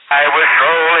I was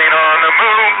strolling on the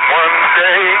moon one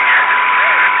day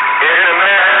in a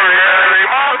merry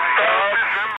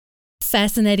month.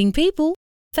 Fascinating people,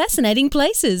 fascinating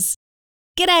places.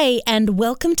 G'day and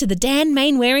welcome to the Dan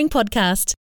Mainwaring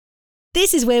podcast.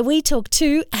 This is where we talk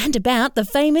to and about the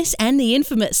famous and the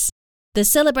infamous, the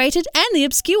celebrated and the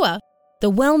obscure, the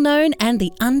well-known and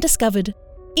the undiscovered.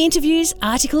 Interviews,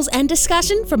 articles and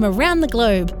discussion from around the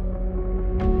globe.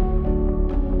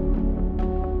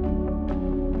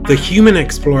 The human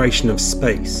exploration of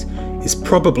space is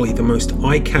probably the most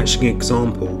eye-catching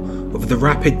example of the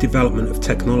rapid development of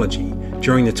technology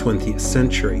during the 20th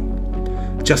century.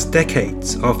 Just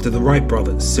decades after the Wright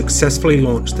brothers successfully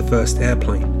launched the first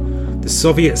airplane, the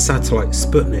Soviet satellite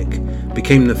Sputnik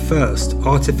became the first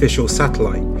artificial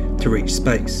satellite to reach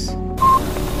space.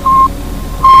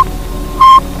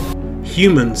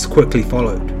 Humans quickly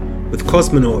followed, with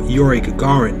cosmonaut Yuri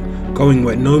Gagarin going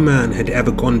where no man had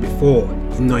ever gone before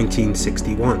in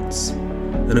 1961,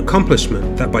 an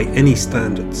accomplishment that by any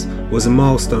standards was a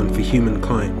milestone for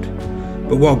humankind.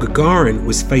 But while Gagarin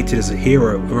was feted as a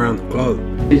hero around the globe,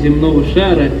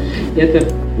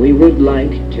 we would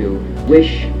like to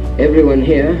wish everyone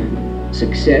here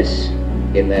success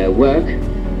in their work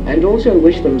and also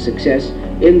wish them success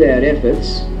in their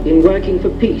efforts in working for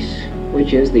peace,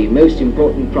 which is the most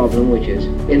important problem which is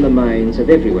in the minds of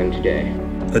everyone today.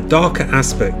 A darker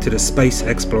aspect to the space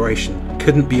exploration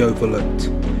couldn't be overlooked,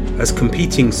 as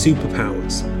competing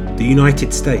superpowers, the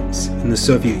United States and the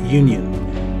Soviet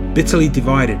Union, bitterly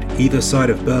divided either side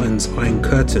of Berlin's Iron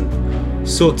Curtain,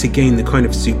 sought to gain the kind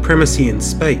of supremacy in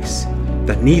space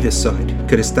that neither side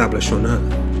could establish on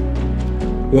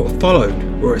Earth. What followed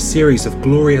were a series of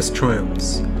glorious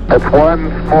triumphs. It's one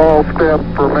small step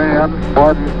for man,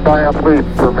 one giant leap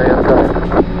for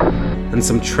mankind. And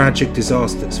some tragic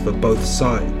disasters for both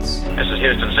sides. This is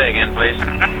Houston. Say again, please.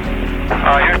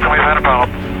 Houston, we've had a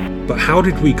problem. But how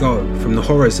did we go from the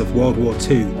horrors of World War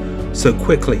II so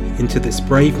quickly into this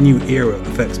brave new era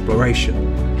of exploration?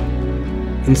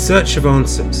 In search of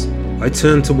answers, I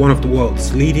turned to one of the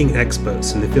world's leading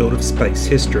experts in the field of space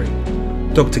history,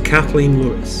 Dr. Cathleen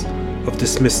Lewis of the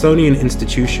Smithsonian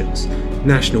Institution's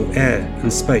National Air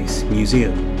and Space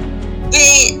Museum.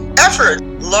 The effort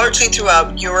largely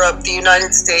throughout Europe, the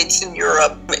United States and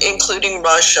Europe, including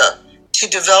Russia, to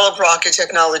develop rocket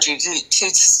technology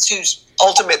to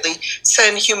ultimately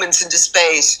send humans into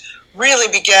space really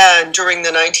began during the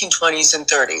 1920s and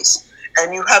 30s.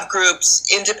 And you have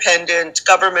groups, independent,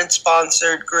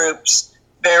 government-sponsored groups,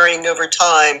 varying over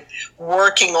time,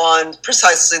 working on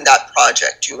precisely that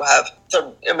project. You have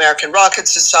the American Rocket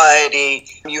Society,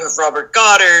 you have Robert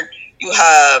Goddard, you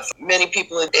have many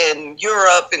people in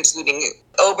Europe, including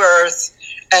Oberth,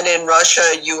 and in Russia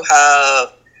you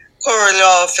have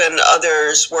Korolev and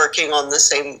others working on the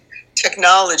same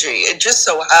technology. It just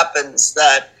so happens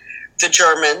that the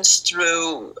Germans,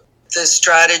 through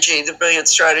the brilliant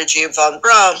strategy of von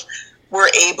Braun,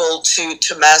 were able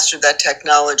to master that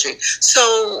technology.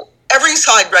 So every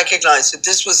side recognized that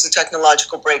this was a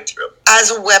technological breakthrough. As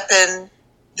a weapon,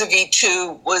 the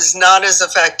V2 was not as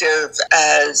effective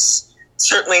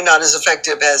certainly not as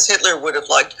effective as Hitler would have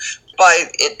liked.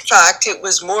 But in fact, it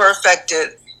was more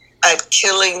effective at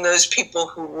killing those people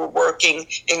who were working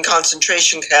in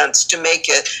concentration camps to make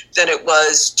it than it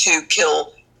was to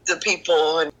kill the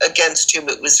people against whom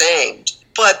it was aimed.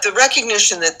 But the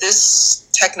recognition that this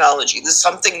technology, this is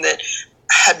something that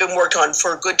had been worked on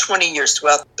for a good 20 years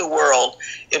throughout the world,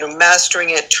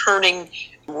 mastering it, turning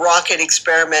rocket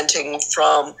experimenting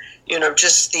from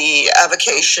just the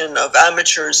avocation of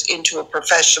amateurs into a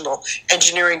professional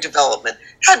engineering development,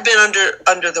 had been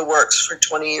under the works for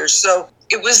 20 years. So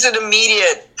it was an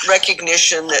immediate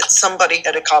recognition that somebody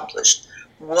had accomplished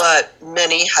what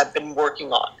many had been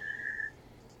working on.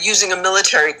 Using a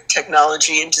military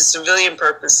technology into civilian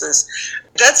purposes,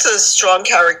 that's a strong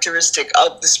characteristic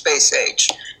of the space age.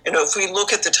 If we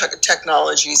look at the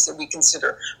technologies that we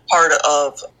consider part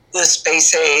of the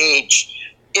space age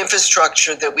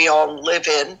infrastructure that we all live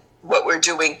in, what we're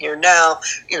doing here now,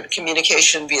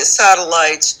 communication via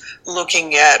satellites,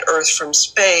 looking at Earth from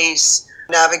space,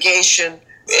 navigation,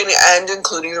 and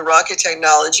including the rocket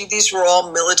technology, these were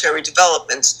all military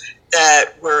developments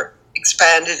that were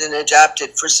expanded and adapted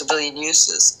for civilian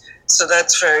uses. So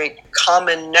that's very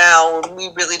common now, and we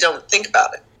really don't think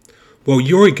about it. While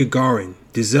Yuri Gagarin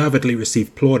deservedly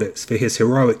received plaudits for his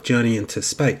heroic journey into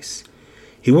space,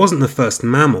 he wasn't the first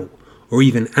mammal or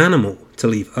even animal to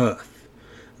leave Earth.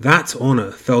 That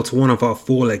honour fell to one of our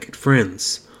four-legged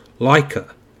friends,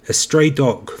 Laika, a stray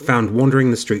dog found wandering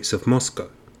the streets of Moscow.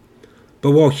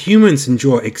 But while humans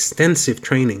endure extensive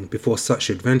training before such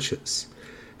adventures,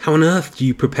 How on earth do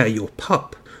you prepare your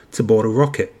pup to board a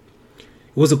rocket? It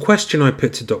was a question I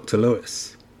put to Dr.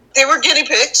 Lewis. They were guinea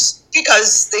pigs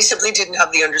because they simply didn't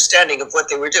have the understanding of what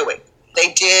they were doing.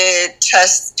 They did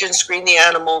test and screen the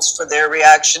animals for their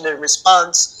reaction and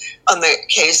response. On the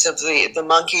case of the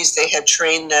monkeys, they had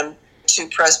trained them to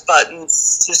press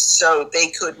buttons just so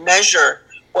they could measure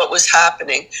what was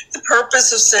happening. The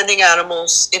purpose of sending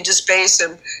animals into space,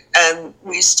 and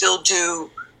we still do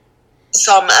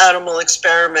some animal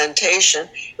experimentation,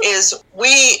 is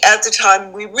at the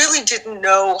time, we really didn't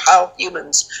know how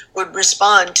humans would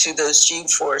respond to those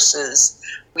G-forces.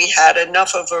 We had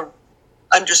enough of a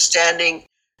understanding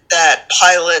that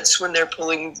pilots, when they're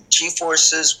pulling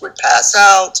G-forces, would pass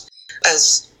out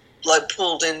as blood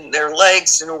pooled in their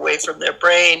legs and away from their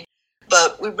brain.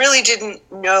 But we really didn't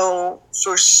know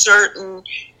for certain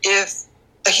if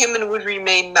a human would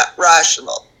remain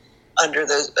rational under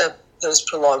those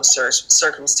prolonged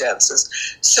circumstances.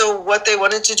 So what they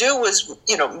wanted to do was,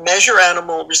 measure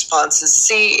animal responses,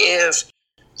 see if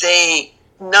they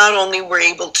not only were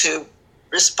able to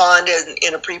respond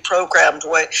in a pre-programmed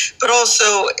way, but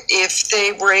also if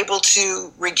they were able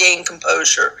to regain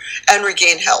composure and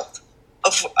regain health.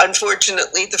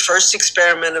 Unfortunately, the first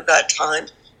experiment of that time,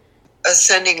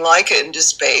 sending Laika into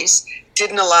space,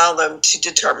 didn't allow them to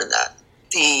determine that.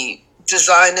 The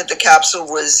design of the capsule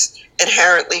was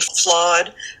inherently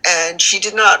flawed, and she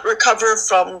did not recover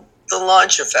from the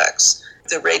launch effects.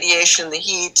 The radiation, the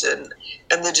heat, and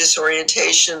the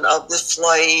disorientation of the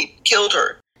flight killed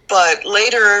her. But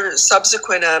later,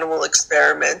 subsequent animal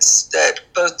experiments that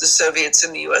both the Soviets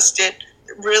and the US did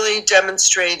really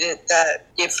demonstrated that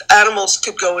if animals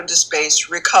could go into space,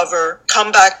 recover,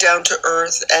 come back down to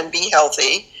Earth, and be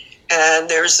healthy, and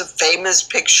there's a famous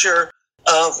picture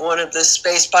of one of the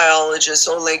space biologists,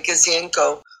 Oleg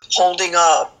Gazienko, holding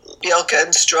up Bielka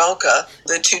and Strelka,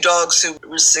 the two dogs who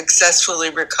were successfully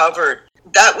recovered.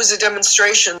 That was a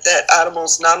demonstration that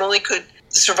animals not only could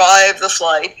survive the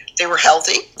flight, they were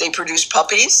healthy, they produced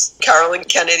puppies. Carolyn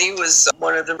Kennedy was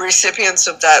one of the recipients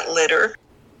of that litter.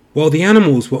 While the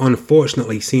animals were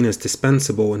unfortunately seen as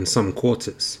dispensable in some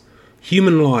quarters,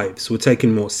 human lives were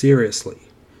taken more seriously,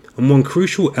 and one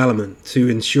crucial element to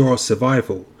ensure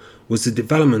survival was the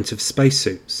development of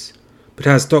spacesuits. But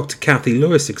as Dr. Cathleen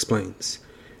Lewis explains,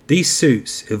 these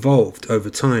suits evolved over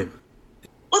time.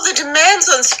 Well, the demands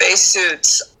on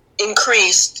spacesuits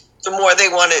increased the more they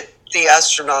wanted the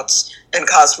astronauts and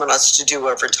cosmonauts to do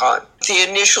over time. The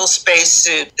initial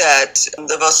spacesuit that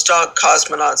the Vostok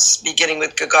cosmonauts, beginning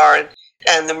with Gagarin,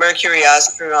 and the Mercury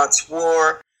astronauts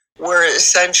wore were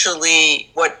essentially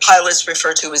what pilots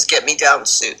refer to as get-me-down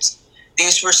suits.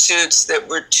 These were suits that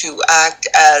were to act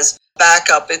as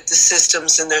backup if the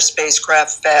systems in their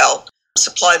spacecraft failed,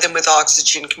 supply them with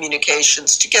oxygen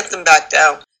communications to get them back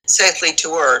down safely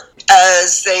to Earth.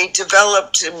 As they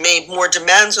developed and made more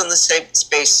demands on the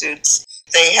spacesuits,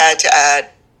 they had to add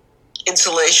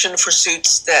insulation for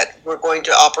suits that were going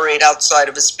to operate outside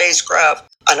of a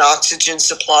spacecraft, an oxygen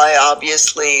supply,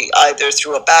 obviously, either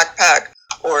through a backpack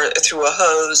or through a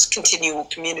hose, continual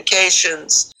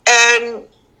communications. And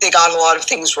they got a lot of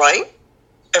things right.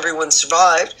 Everyone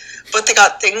survived, but they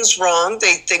got things wrong,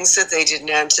 things that they didn't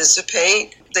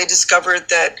anticipate. They discovered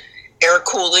that air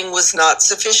cooling was not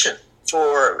sufficient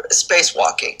for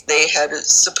spacewalking. They had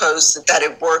supposed that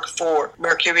it worked for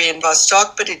Mercury and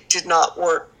Vostok, but it did not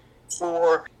work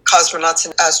for cosmonauts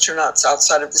and astronauts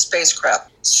outside of the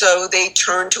spacecraft. So they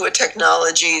turned to a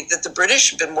technology that the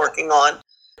British had been working on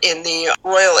in the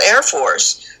Royal Air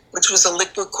Force, which was a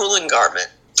liquid cooling garment.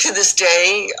 To this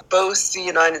day, both the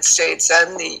United States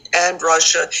and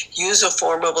Russia use a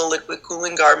form of a liquid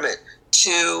cooling garment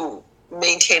to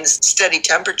maintain a steady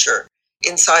temperature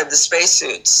inside the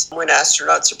spacesuits when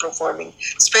astronauts are performing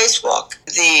spacewalk.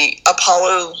 The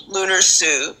Apollo lunar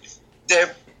suit,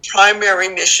 their primary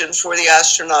mission for the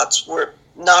astronauts were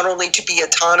not only to be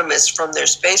autonomous from their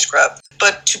spacecraft,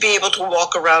 but to be able to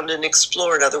walk around and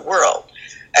explore another world.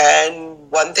 And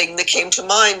one thing that came to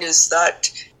mind is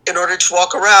that in order to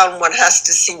walk around, one has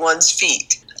to see one's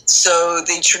feet. So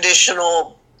the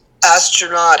traditional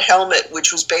astronaut helmet,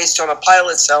 which was based on a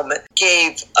pilot's helmet,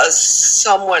 gave a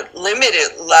somewhat limited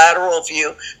lateral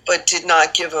view, but did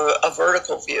not give a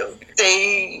vertical view.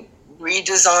 They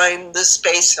redesigned the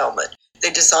space helmet. They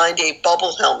designed a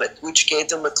bubble helmet, which gave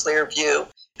them a clear view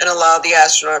and allowed the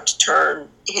astronaut to turn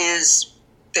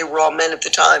they were all men at the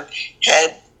time,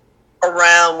 head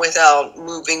around without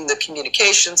moving the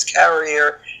communications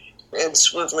carrier and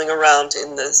swiveling around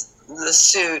in the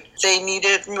suit. They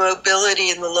needed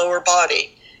mobility in the lower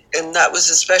body, and that was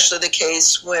especially the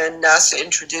case when NASA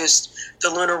introduced the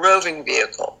lunar roving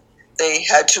vehicle. They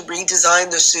had to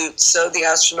redesign the suit so the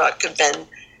astronaut could bend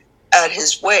at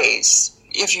his waist.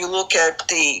 If you look at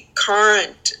the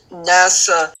current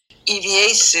NASA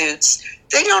EVA suits,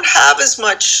 they don't have as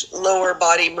much lower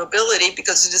body mobility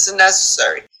because it isn't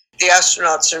necessary. The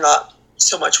astronauts are not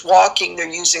so much walking, they're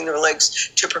using their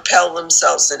legs to propel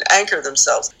themselves and anchor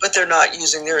themselves, but they're not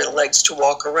using their legs to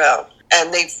walk around.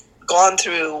 And they've gone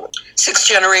through 6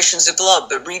 generations of glove,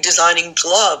 but redesigning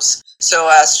gloves so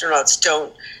astronauts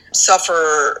don't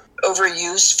suffer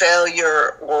overuse,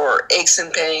 failure, or aches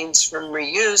and pains from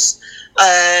reuse.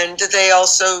 And they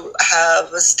also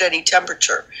have a steady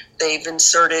temperature. They've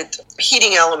inserted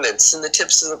heating elements in the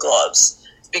tips of the gloves,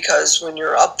 because when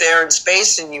you're up there in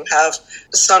space and you have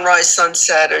sunrise,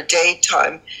 sunset, or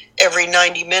daytime every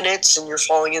 90 minutes and you're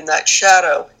falling in that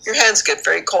shadow, your hands get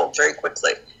very cold very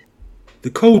quickly. The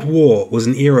Cold War was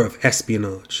an era of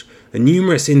espionage, and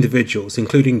numerous individuals,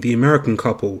 including the American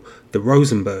couple, the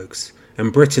Rosenbergs,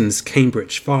 and Britain's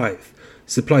Cambridge Five,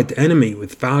 supplied the enemy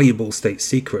with valuable state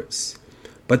secrets.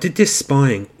 But did this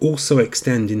spying also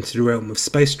extend into the realm of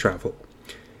space travel?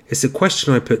 It's a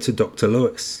question I put to Dr.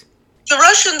 Lewis. The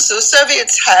Russians, the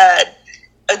Soviets, had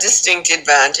a distinct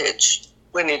advantage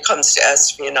when it comes to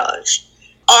espionage.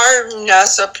 Our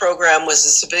NASA program was a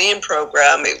civilian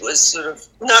program. It was sort of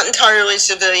not entirely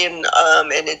civilian,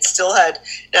 and it still had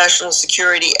national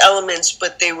security elements,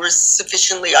 but they were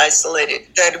sufficiently isolated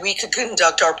that we could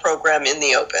conduct our program in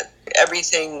the open.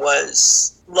 Everything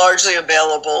was largely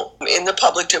available in the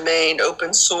public domain,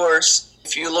 open source.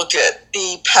 If you look at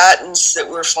the patents that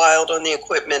were filed on the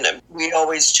equipment, we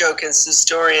always joke as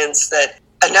historians that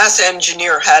a NASA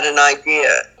engineer had an idea,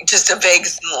 just a vague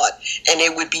thought, and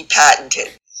it would be patented.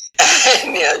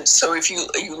 And so if you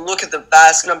look at the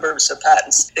vast numbers of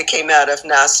patents that came out of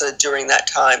NASA during that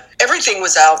time, everything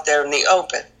was out there in the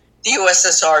open. The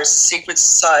USSR is a secret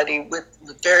society with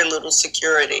very little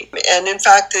security. And in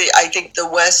fact, I think the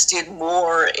West did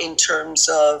more in terms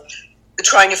of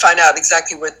trying to find out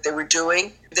exactly what they were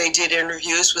doing. They did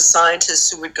interviews with scientists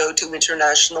who would go to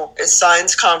international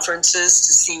science conferences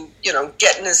to see,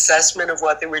 get an assessment of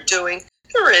what they were doing.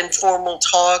 There were informal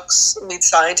talks.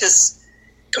 Scientists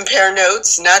compare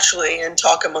notes naturally and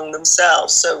talk among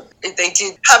themselves. So they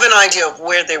did have an idea of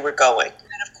where they were going.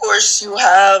 And of course, you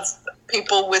have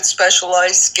people with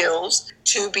specialized skills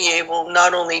to be able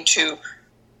not only to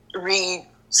read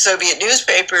Soviet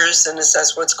newspapers and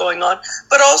assess what's going on,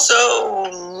 but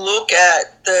also look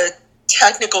at the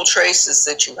technical traces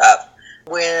that you have.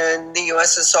 When the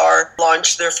USSR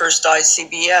launched their first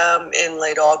ICBM in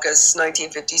late August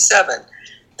 1957,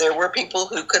 there were people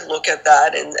who could look at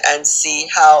that and see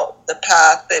how the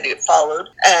path that it followed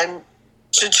and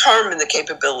determine the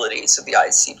capabilities of the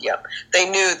ICBM. They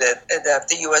knew that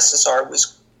the USSR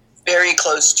was very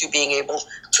close to being able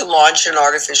to launch an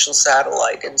artificial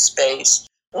satellite in space,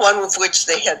 one of which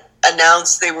they had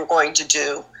announced they were going to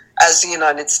do, as the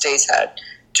United States had,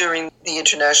 during the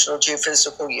International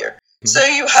Geophysical Year. Mm-hmm. So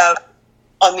you have,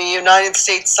 on the United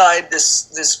States side,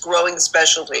 this growing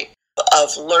specialty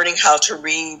of learning how to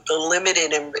read the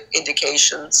limited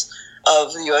indications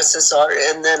of the USSR.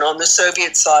 And then on the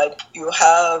Soviet side, you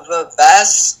have a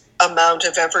vast amount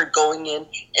of effort going in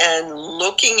and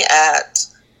looking at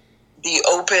the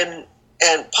open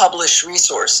and published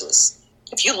resources.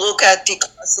 If you look at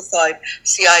declassified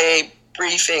CIA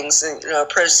briefings and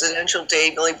presidential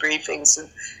daily briefings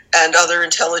and other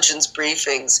intelligence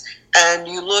briefings, and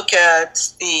you look at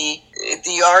the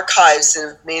archives that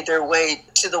have made their way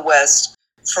to the West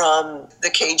from the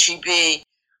KGB,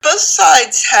 both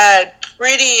sides had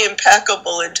pretty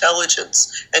impeccable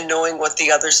intelligence and knowing what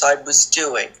the other side was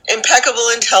doing. Impeccable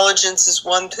intelligence is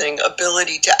one thing,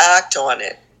 ability to act on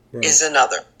it is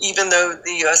another. Even though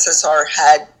the USSR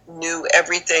knew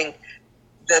everything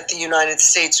that the United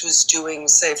States was doing,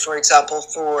 say, for example,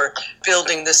 for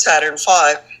building the Saturn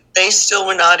V, they still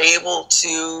were not able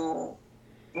to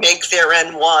make their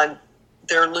N1,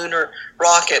 their lunar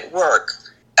rocket, work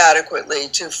adequately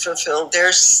to fulfill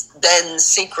their then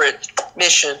secret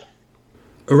mission.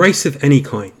 A race of any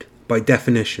kind, by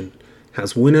definition,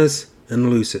 has winners and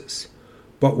losers.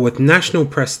 But with national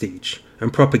prestige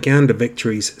and propaganda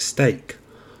victories at stake,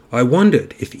 I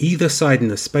wondered if either side in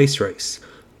the space race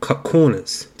cut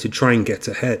corners to try and get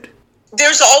ahead.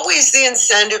 There's always the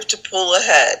incentive to pull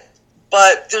ahead,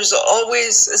 but there's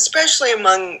always, especially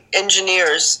among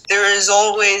engineers, there is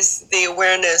always the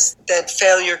awareness that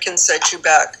failure can set you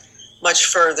back much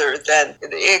further than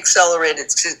the accelerated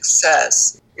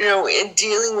success. In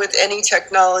dealing with any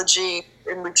technology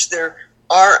in which there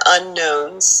are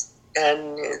unknowns,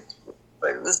 and it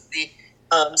was the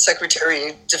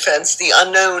Secretary of Defense, the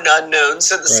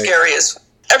unknowns are the scariest.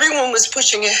 Everyone was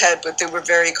pushing ahead, but they were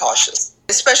very cautious,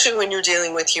 especially when you're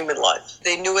dealing with human life.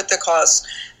 They knew at the cost,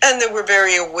 and they were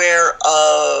very aware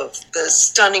of the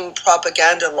stunning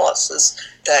propaganda losses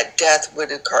that death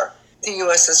would occur. The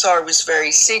USSR was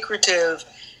very secretive,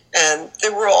 and they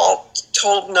were all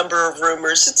told a number of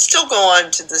rumors that still go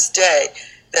on to this day,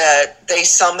 that they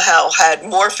somehow had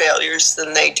more failures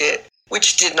than they did,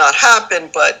 which did not happen,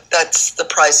 but that's the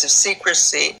price of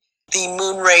secrecy. The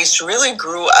moon race really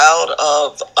grew out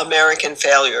of American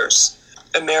failures,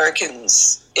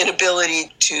 Americans'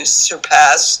 inability to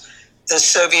surpass the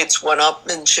Soviets'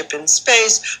 one-upmanship in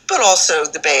space, but also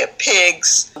the Bay of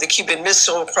Pigs, the Cuban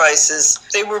Missile Crisis.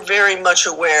 They were very much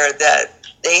aware that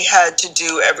they had to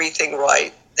do everything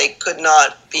right. They could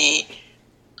not be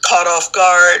caught off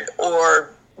guard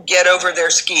or get over their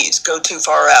skis, go too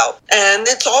far out. And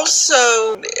it's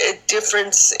also a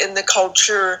difference in the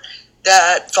culture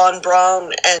that von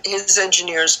Braun and his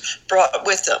engineers brought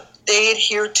with them. They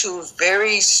adhered to a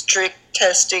very strict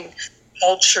testing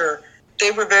culture.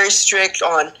 They were very strict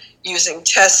on using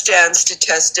test stands to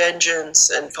test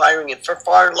engines and firing it for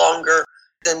far longer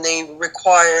than they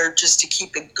required, just to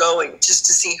keep it going, just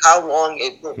to see how long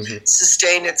it will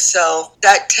sustain itself.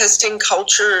 That testing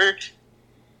culture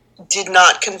did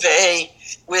not convey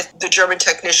with the German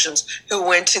technicians who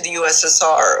went to the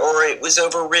USSR, or it was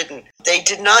overridden. They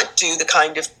did not do the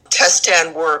kind of test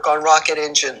stand work on rocket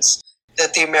engines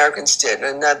that the Americans did,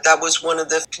 and that was one of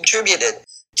the contributed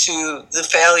to the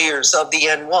failures of the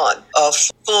N-1, of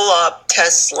full-up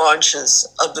test launches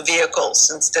of the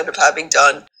vehicles instead of having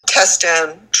done test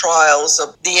stand trials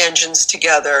of the engines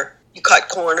together. You cut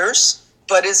corners,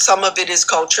 but some of it is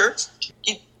culture.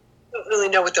 You don't really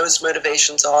know what those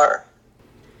motivations are.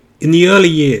 In the early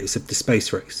years of the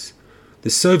space race, the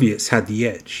Soviets had the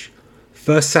edge.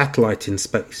 First satellite in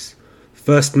space,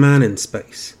 first man in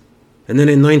space, and then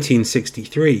in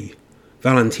 1963,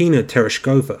 Valentina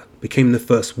Tereshkova became the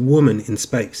first woman in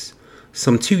space,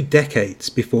 some 2 decades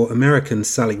before American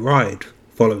Sally Ride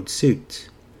followed suit.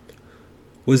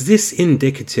 Was this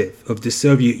indicative of the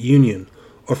Soviet Union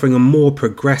offering a more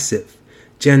progressive,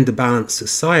 gender-balanced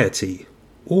society,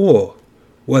 or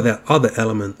were there other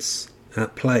elements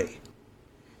at play?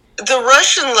 The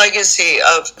Russian legacy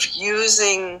of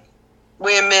using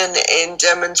women in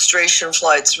demonstration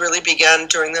flights really began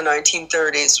during the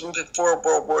 1930s, before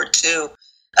World War II,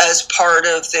 as part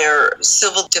of their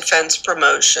civil defense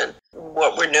promotion,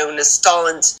 what were known as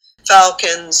Stalin's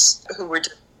Falcons, who were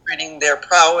demonstrating their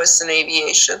prowess in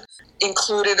aviation.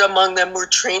 Included among them were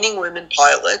training women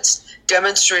pilots,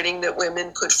 demonstrating that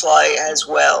women could fly as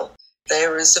well.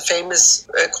 There is a famous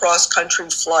cross-country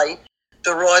flight, the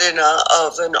Rodina,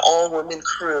 of an all-women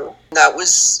crew. That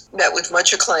was met with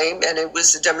much acclaim, and it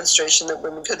was a demonstration that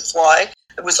women could fly.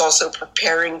 It was also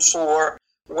preparing for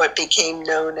what became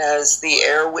known as the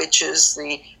Air Witches,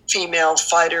 the female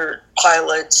fighter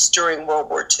pilots during World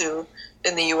War II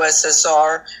in the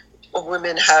USSR.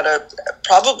 Women had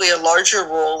probably a larger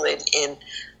role in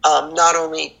not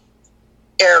only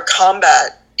air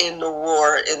combat in the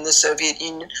war in the Soviet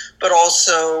Union, but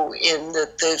also in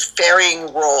the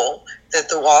ferrying role that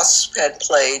the WASP had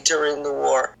played during the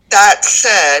war. That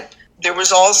said, there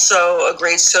was also a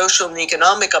great social and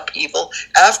economic upheaval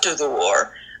after the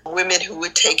war. Women who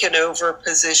had taken over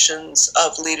positions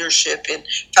of leadership in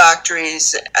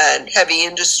factories and heavy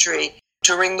industry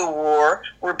during the war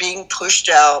were being pushed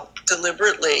out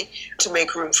deliberately to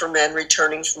make room for men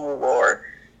returning from the war.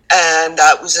 And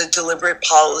that was a deliberate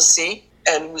policy,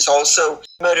 and was also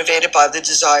motivated by the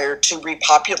desire to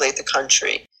repopulate the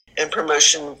country and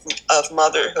promotion of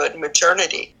motherhood and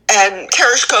maternity. And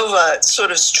Tereshkova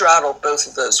sort of straddled both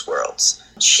of those worlds.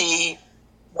 She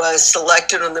was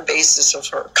selected on the basis of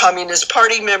her Communist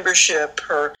Party membership,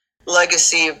 her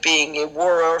legacy of being a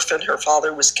war orphan. Her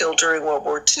father was killed during World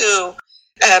War II,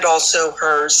 and also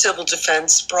her civil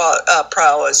defense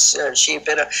prowess. She had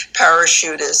been a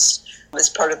parachutist as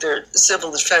part of their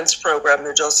civil defense program,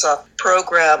 their JOSA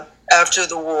program, after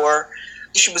the war.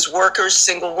 She was worker,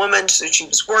 single woman, so she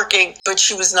was working, but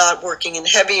she was not working in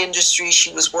heavy industry.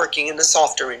 She was working in the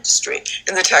softer industry,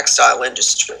 in the textile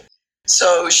industry.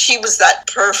 So she was that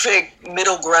perfect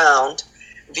middle ground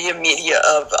via media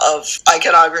of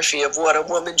iconography of what a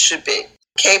woman should be.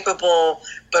 Capable,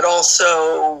 but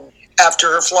also, after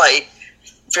her flight,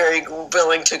 very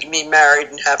willing to be married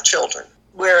and have children.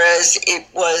 Whereas it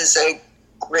was a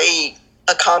great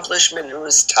accomplishment, it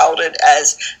was touted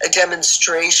as a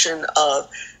demonstration of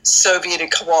Soviet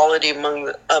equality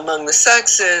among the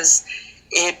sexes.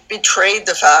 It betrayed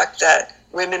the fact that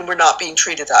women were not being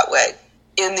treated that way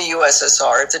in the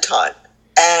USSR at the time.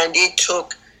 And it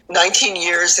took 19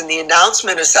 years in the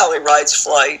announcement of Sally Ride's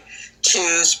flight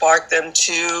to spark them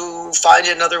to find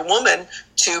another woman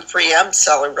to preempt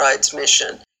Sally Ride's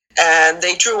mission. And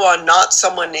they drew on not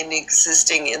someone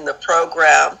existing in the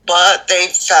program, but they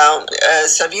found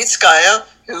Savitskaya,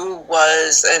 who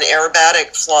was an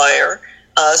aerobatic flyer,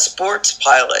 a sports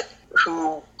pilot,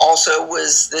 who also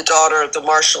was the daughter of the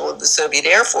Marshal of the Soviet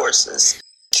Air Forces,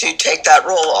 to take that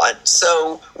role on.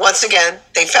 So once again,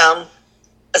 they found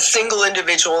a single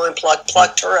individual and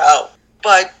plucked her out.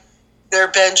 But their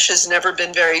bench has never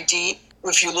been very deep.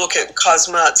 If you look at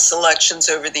cosmonaut selections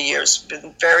over the years,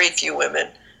 been very few women.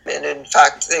 And in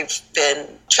fact, they've been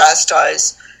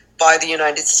chastised by the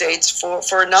United States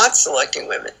for not selecting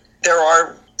women. There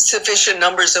are sufficient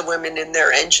numbers of women in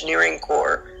their engineering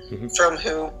corps from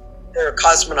whom their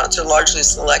cosmonauts are largely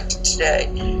selected today,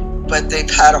 but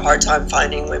they've had a hard time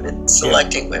finding women,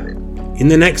 selecting women. In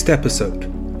the next episode,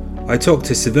 I talk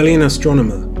to civilian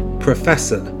astronomer,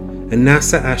 professor, and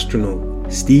NASA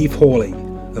astronaut Steve Hawley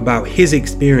about his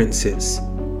experiences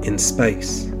in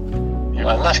space.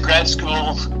 I left grad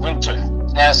school, went to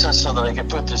NASA so that I could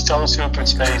put this telescope in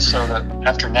space, so that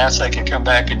after NASA I could come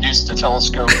back and use the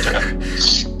telescope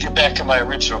to get back to my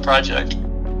original project.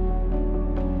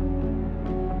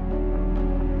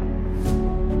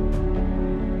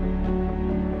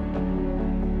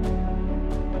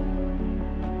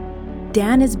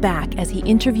 Dan is back as he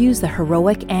interviews the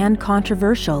heroic and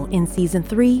controversial in Season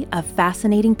 3 of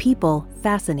Fascinating People,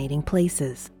 Fascinating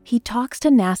Places. He talks to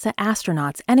NASA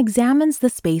astronauts and examines the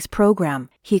space program.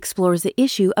 He explores the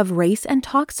issue of race and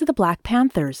talks to the Black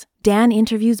Panthers. Dan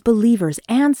interviews believers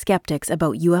and skeptics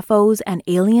about UFOs and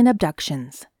alien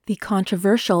abductions. The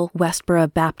controversial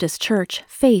Westboro Baptist Church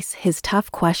face his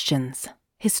tough questions.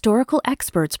 Historical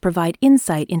experts provide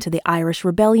insight into the Irish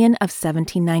Rebellion of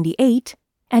 1798,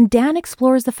 and Dan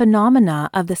explores the phenomena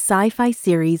of the sci-fi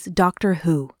series Doctor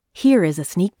Who. Here is a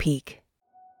sneak peek.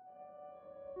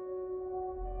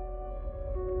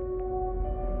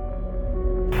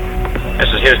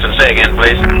 This is Houston. Say again,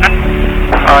 please.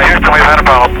 Houston, we've had a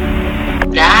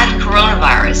problem. That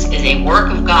coronavirus is a work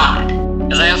of God.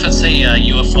 As I often say,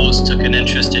 UFOs took an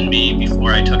interest in me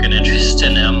before I took an interest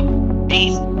in them.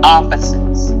 These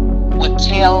officers would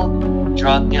tell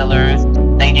drug dealers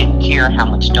they didn't care how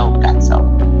much dope got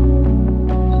sold.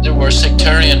 There were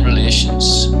sectarian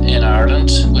relations in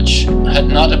Ireland which had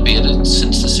not abated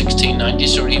since the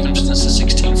 1690s or even since the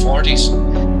 1640s.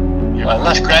 I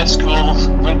left grad school,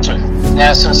 went to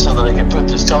NASA so that I could put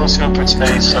this telescope in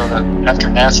space, so that after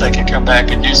NASA I could come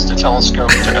back and use the telescope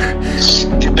to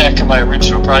get back to my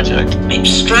original project. It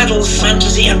straddles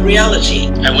fantasy and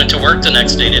reality. I went to work the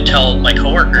next day to tell my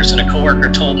coworkers, and a coworker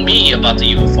told me about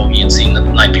the UFO he had seen the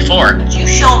night before. You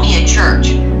show me a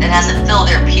church that hasn't filled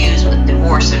their pews with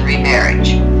divorce and remarriage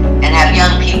and have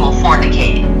young people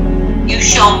fornicating. You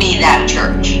show me that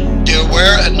church. There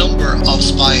were a number of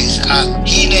spies, and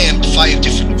he named 5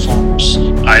 different forms.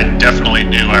 I definitely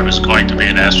knew I was going to be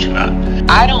an astronaut.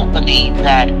 I don't believe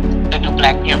that the New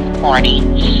Black Panther Party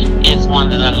is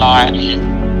one of the largest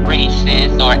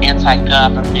racist or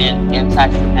anti-government,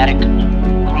 anti-Semitic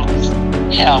groups.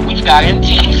 Hell, we've got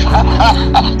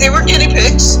Antifa. They were guinea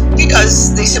pigs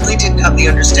because they simply didn't have the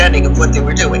understanding of what they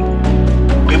were doing.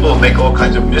 People make all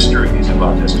kinds of mysteries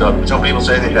about this stuff. Some people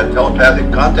say they had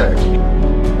telepathic contact.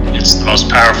 It's the most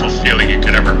powerful feeling you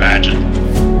could ever imagine.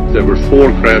 There were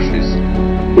 4 crashes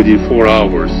within 4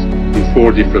 hours in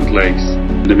 4 different lakes.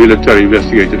 The military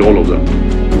investigated all of them,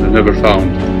 and they never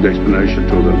found the explanation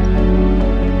to them.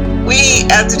 We,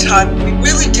 at the time, we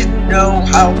really didn't know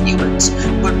how humans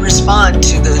would respond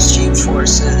to those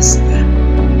G-forces.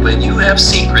 When you have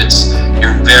secrets,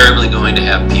 you're invariably going to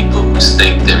have people who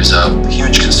think there's a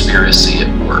huge conspiracy at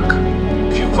work.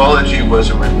 If ufology was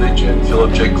a religion,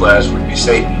 Philip J. Glass would be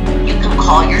Satan. You can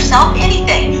call yourself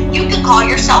anything. You can call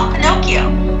yourself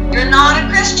Pinocchio. You're not a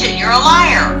Christian. You're a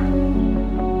liar.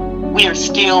 We are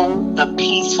still the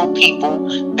peaceful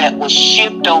people that was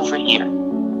shipped over here.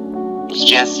 It's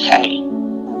just, hey,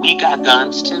 we got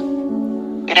guns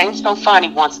too. It ain't so funny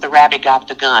once the rabbit got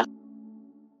the gun.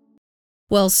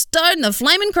 Well, stone the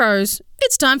flaming crows.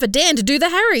 It's time for Dan to do the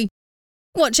Harry.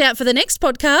 Watch out for the next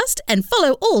podcast and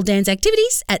follow all Dan's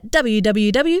activities at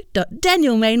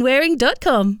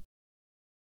www.danielmainwaring.com.